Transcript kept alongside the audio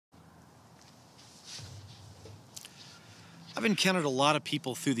I've encountered a lot of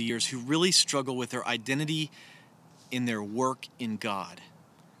people through the years who really struggle with their identity in their work in God.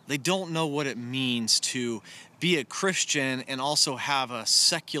 They don't know what it means to be a Christian and also have a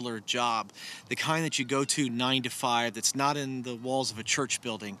secular job, the kind that you go to 9 to 5 that's not in the walls of a church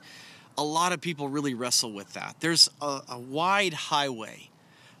building. A lot of people really wrestle with that. There's a wide highway,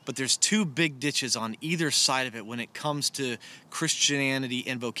 but there's two big ditches on either side of it when it comes to Christianity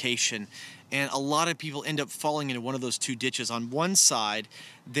and vocation. And a lot of people end up falling into one of those two ditches. On one side,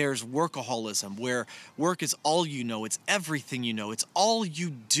 there's workaholism, where work is all you know. It's everything you know. It's all you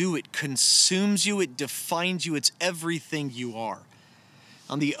do. It consumes you. It defines you. It's everything you are.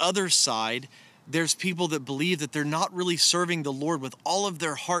 On the other side, there's people that believe that they're not really serving the Lord with all of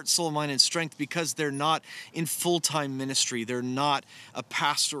their heart, soul, mind, and strength because they're not in full-time ministry. They're not a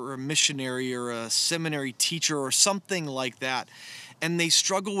pastor or a missionary or a seminary teacher or something like that. And they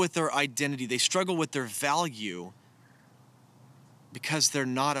struggle with their identity. They struggle with their value because they're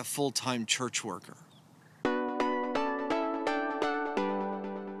not a full-time church worker.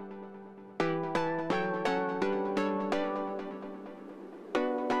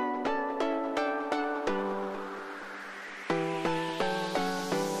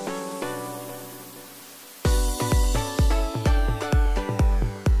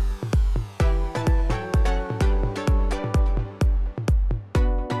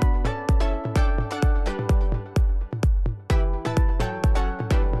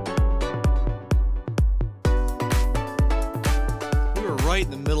 Right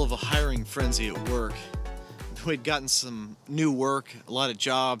in the middle of a hiring frenzy at work. We'd gotten some new work, a lot of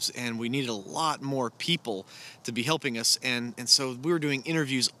jobs, and we needed a lot more people to be helping us. And so we were doing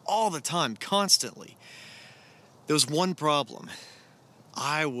interviews all the time, constantly. There was one problem.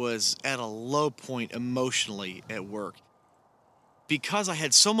 I was at a low point emotionally at work. Because I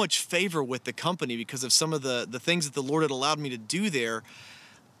had so much favor with the company, because of some of the things that the Lord had allowed me to do there,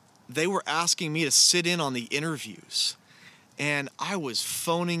 they were asking me to sit in on the interviews. And I was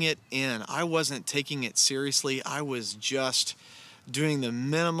phoning it in. I wasn't taking it seriously. I was just doing the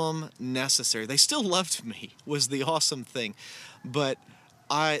minimum necessary. They still loved me, was the awesome thing. But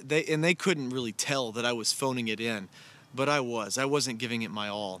they couldn't really tell that I was phoning it in. But I wasn't giving it my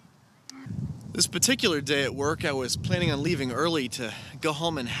all. This particular day at work, I was planning on leaving early to go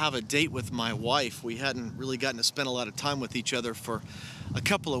home and have a date with my wife. We hadn't really gotten to spend a lot of time with each other for a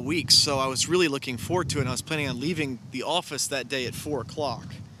couple of weeks, so I was really looking forward to it, and I was planning on leaving the office that day at 4 o'clock.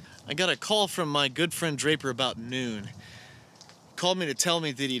 I got a call from my good friend Draper about noon. He called me to tell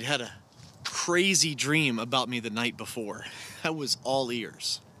me that he'd had a crazy dream about me the night before. I was all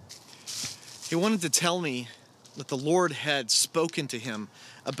ears. He wanted to tell me that the Lord had spoken to him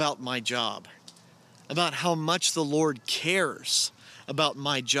about my job, about how much the Lord cares about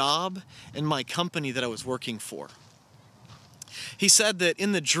my job and my company that I was working for. He said that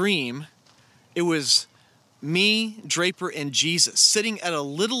in the dream, it was me, Draper, and Jesus sitting at a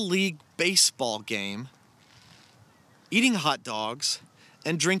Little League baseball game, eating hot dogs,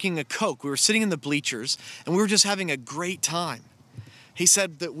 and drinking a Coke. We were sitting in the bleachers, and we were just having a great time. He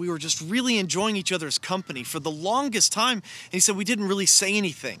said that we were just really enjoying each other's company for the longest time, and he said we didn't really say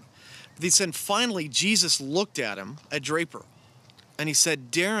anything. But he said finally Jesus looked at him, at Draper, and he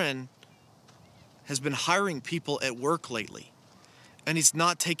said, Darren has been hiring people at work lately, and he's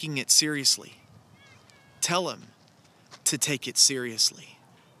not taking it seriously. Tell him to take it seriously.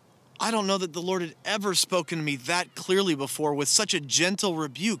 I don't know that the Lord had ever spoken to me that clearly before with such a gentle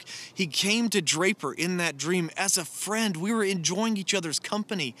rebuke. He came to Draper in that dream as a friend. We were enjoying each other's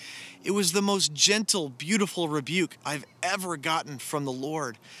company. It was the most gentle, beautiful rebuke I've ever gotten from the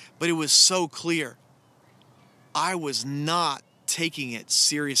Lord, but it was so clear. I was not taking it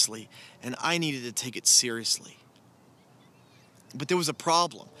seriously, and I needed to take it seriously. But there was a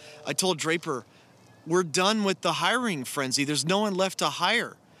problem. I told Draper, we're done with the hiring frenzy. There's no one left to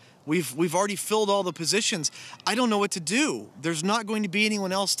hire. We've already filled all the positions. I don't know what to do. There's not going to be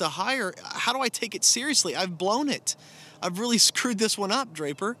anyone else to hire. How do I take it seriously? I've blown it. I've really screwed this one up,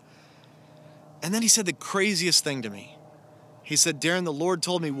 Draper. And then he said the craziest thing to me. He said, Darren, the Lord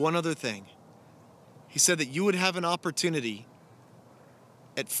told me one other thing. He said that you would have an opportunity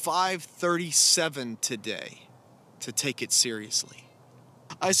at 5:37 today to take it seriously.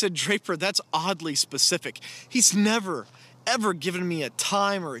 I said, Draper, that's oddly specific. He's never, ever given me a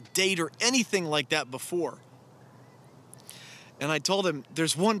time or a date or anything like that before. And I told him,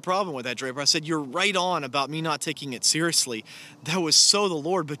 there's one problem with that, Draper. I said, you're right on about me not taking it seriously. That was so the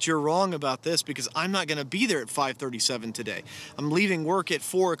Lord, but you're wrong about this because I'm not going to be there at 5:37 today. I'm leaving work at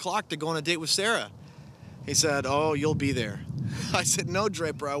 4 o'clock to go on a date with Sarah. He said, oh, you'll be there. I said, no,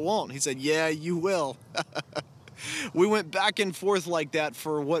 Draper, I won't. He said, yeah, you will. We went back and forth like that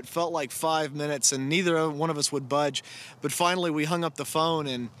for what felt like 5 minutes, and neither one of us would budge. But finally, we hung up the phone,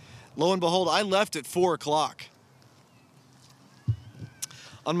 and lo and behold, I left at 4 o'clock.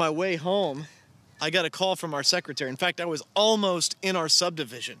 On my way home, I got a call from our secretary. In fact, I was almost in our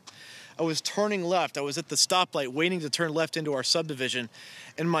subdivision. I was turning left. I was at the stoplight waiting to turn left into our subdivision,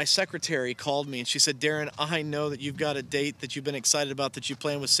 and my secretary called me, and she said, Darren, I know that you've got a date that you've been excited about that you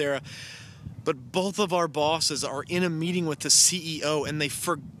planned with Sarah, but both of our bosses are in a meeting with the CEO, and they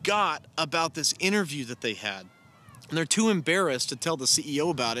forgot about this interview that they had. And they're too embarrassed to tell the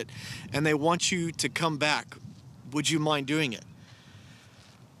CEO about it, and they want you to come back. Would you mind doing it?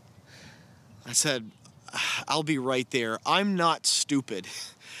 I said, I'll be right there. I'm not stupid.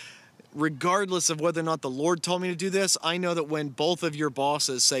 Regardless of whether or not the Lord told me to do this, I know that when both of your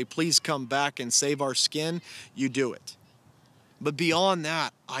bosses say, please come back and save our skin, you do it. But beyond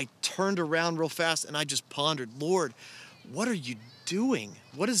that, I turned around real fast and I just pondered, Lord, what are you doing?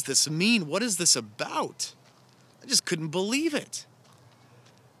 What does this mean? What is this about? I just couldn't believe it.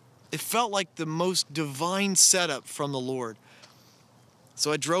 It felt like the most divine setup from the Lord.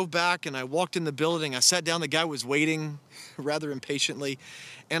 So I drove back and I walked in the building. I sat down. The guy was waiting rather impatiently.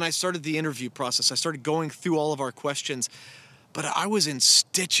 And I started the interview process. I started going through all of our questions. But I was in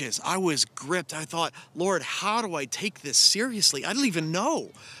stitches. I was gripped. I thought, Lord, how do I take this seriously? I don't even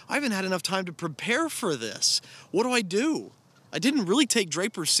know. I haven't had enough time to prepare for this. What do I do? I didn't really take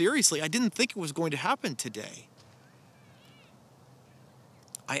Draper seriously. I didn't think it was going to happen today.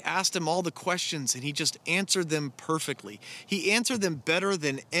 I asked him all the questions and he just answered them perfectly. He answered them better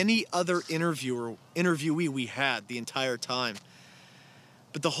than any other interviewee we had the entire time.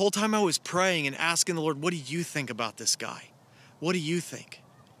 But the whole time I was praying and asking the Lord, what do you think about this guy? What do you think?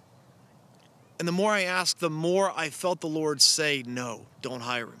 And the more I asked, the more I felt the Lord say, no, don't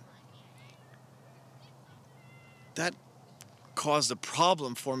hire him. That caused a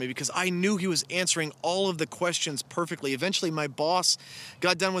problem for me because I knew he was answering all of the questions perfectly. Eventually, my boss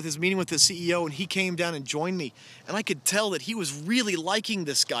got done with his meeting with the CEO and he came down and joined me. And I could tell that he was really liking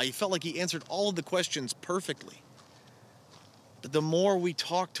this guy. He felt like he answered all of the questions perfectly. But the more we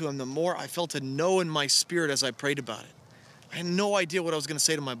talked to him, the more I felt a no in my spirit as I prayed about it. I had no idea what I was going to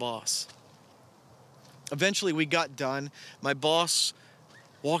say to my boss. Eventually, we got done. My boss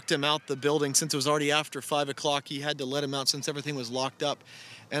walked him out the building. Since it was already after 5 o'clock, he had to let him out since everything was locked up.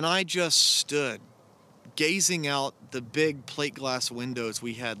 And I just stood, gazing out the big plate glass windows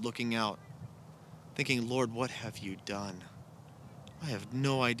we had looking out, thinking, Lord, what have you done? I have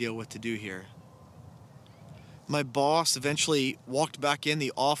no idea what to do here. My boss eventually walked back in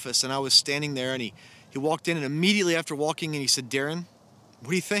the office, and I was standing there, and he walked in, and immediately after walking in, he said, Darren, what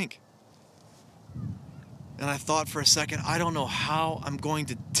do you think? And I thought for a second, I don't know how I'm going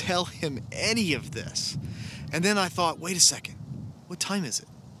to tell him any of this. And then I thought, wait a second, what time is it?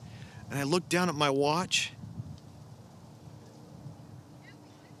 And I looked down at my watch.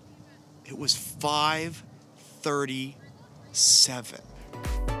 It was 5:37.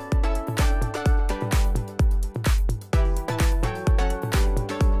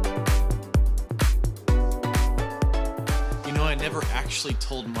 I never actually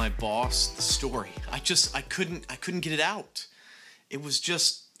told my boss the story. I couldn't get it out. It was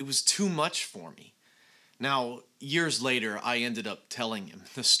too much for me. Now, years later, I ended up telling him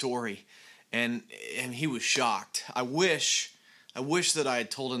the story, and he was shocked. I wish that I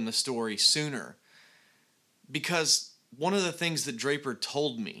had told him the story sooner, because one of the things that Draper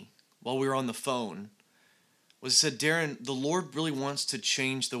told me while we were on the phone was, he said, Darren, the Lord really wants to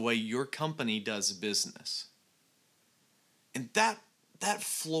change the way your company does business. And that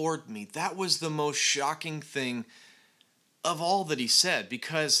floored me. That was the most shocking thing of all that he said,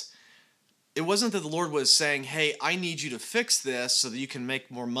 because it wasn't that the Lord was saying, hey, I need you to fix this so that you can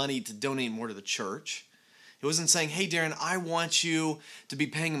make more money to donate more to the church. It wasn't saying, hey, Darren, I want you to be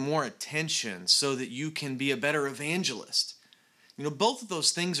paying more attention so that you can be a better evangelist. You know, both of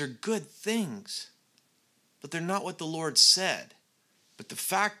those things are good things, but they're not what the Lord said. But the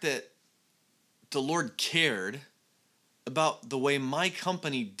fact that the Lord cared about the way my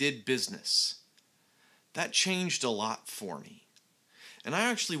company did business, that changed a lot for me. And I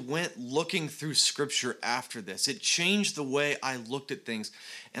actually went looking through scripture after this. It changed the way I looked at things.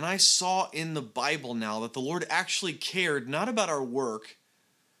 And I saw in the Bible now that the Lord actually cared not about our work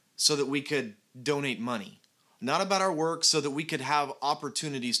so that we could donate money, not about our work so that we could have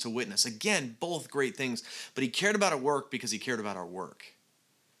opportunities to witness. Again, both great things, but he cared about our work because he cared about our work.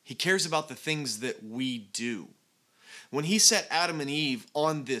 He cares about the things that we do. When he set Adam and Eve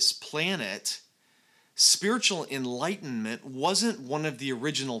on this planet, spiritual enlightenment wasn't one of the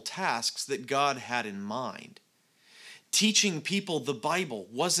original tasks that God had in mind. Teaching people the Bible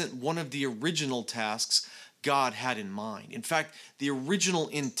wasn't one of the original tasks God had in mind. In fact, the original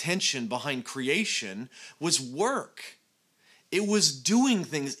intention behind creation was work. It was doing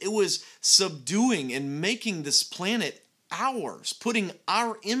things. It was subduing and making this planet ours, putting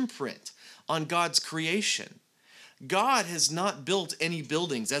our imprint on God's creation. God has not built any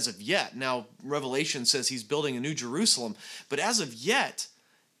buildings as of yet. Now, Revelation says he's building a new Jerusalem, but as of yet,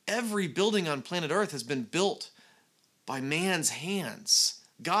 every building on planet Earth has been built by man's hands.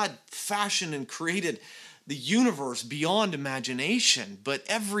 God fashioned and created the universe beyond imagination, but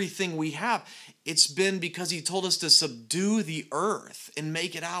everything we have, it's been because he told us to subdue the earth and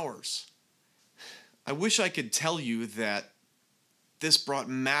make it ours. I wish I could tell you that this brought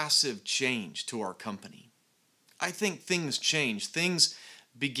massive change to our company. I think things changed. Things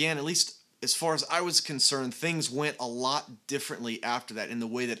began, at least as far as I was concerned, things went a lot differently after that in the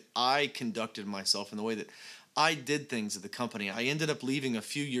way that I conducted myself, in the way that I did things at the company. I ended up leaving a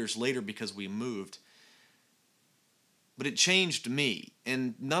few years later because we moved. But it changed me.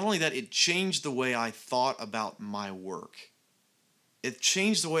 And not only that, it changed the way I thought about my work. It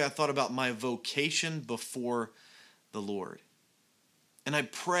changed the way I thought about my vocation before the Lord. And I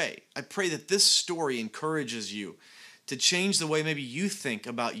pray that this story encourages you to change the way maybe you think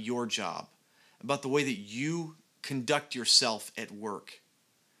about your job, about the way that you conduct yourself at work.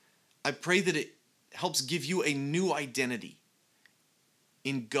 I pray that it helps give you a new identity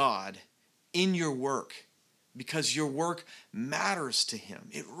in God, in your work, because your work matters to him.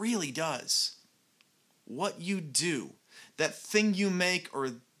 It really does. What you do, that thing you make or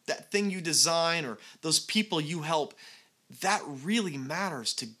that thing you design or those people you help, that really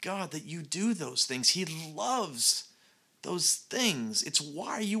matters to God, that you do those things. He loves those things. It's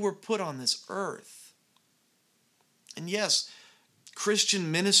why you were put on this earth. And yes,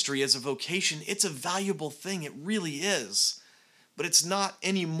 Christian ministry as a vocation, it's a valuable thing. It really is. But it's not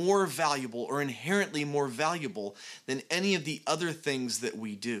any more valuable or inherently more valuable than any of the other things that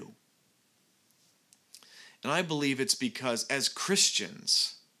we do. And I believe it's because as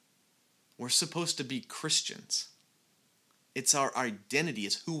Christians, we're supposed to be Christians. It's our identity,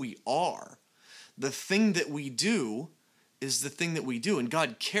 it's who we are. The thing that we do is the thing that we do, and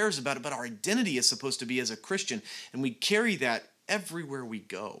God cares about it, but our identity is supposed to be as a Christian, and we carry that everywhere we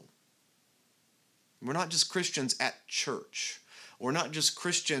go. We're not just Christians at church. We're not just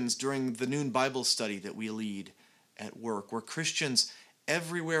Christians during the noon Bible study that we lead at work. We're Christians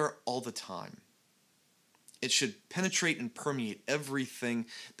everywhere all the time. It should penetrate and permeate everything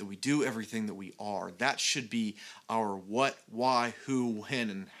that we do, everything that we are. That should be our what, why, who,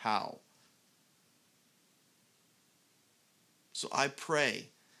 when, and how. So I pray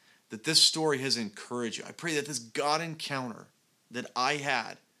that this story has encouraged you. I pray that this God encounter that I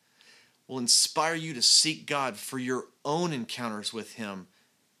had will inspire you to seek God for your own encounters with him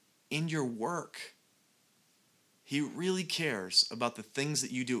in your work. He really cares about the things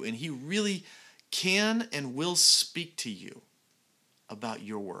that you do, and he really can and will speak to you about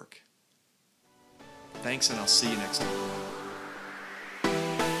your work. Thanks, and I'll see you next time.